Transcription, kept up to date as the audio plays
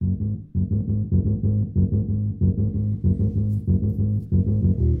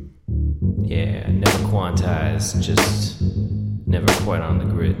Yeah, never quantized, just never quite on the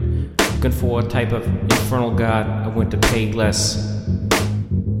grid. Looking for a type of infernal god, I went to pay less.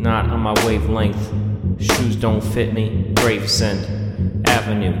 Not on my wavelength, shoes don't fit me. Gravesend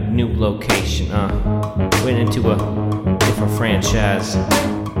Avenue, new location, went into a different franchise.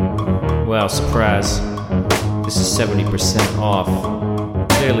 Well, surprise, this is 70% off.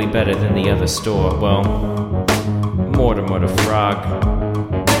 Clearly better than the other store. Well, Mortimer the Frog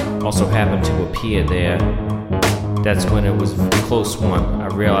also happened to appear there. That's when it was a close one. I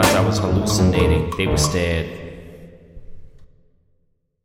realized I was hallucinating. They were stared.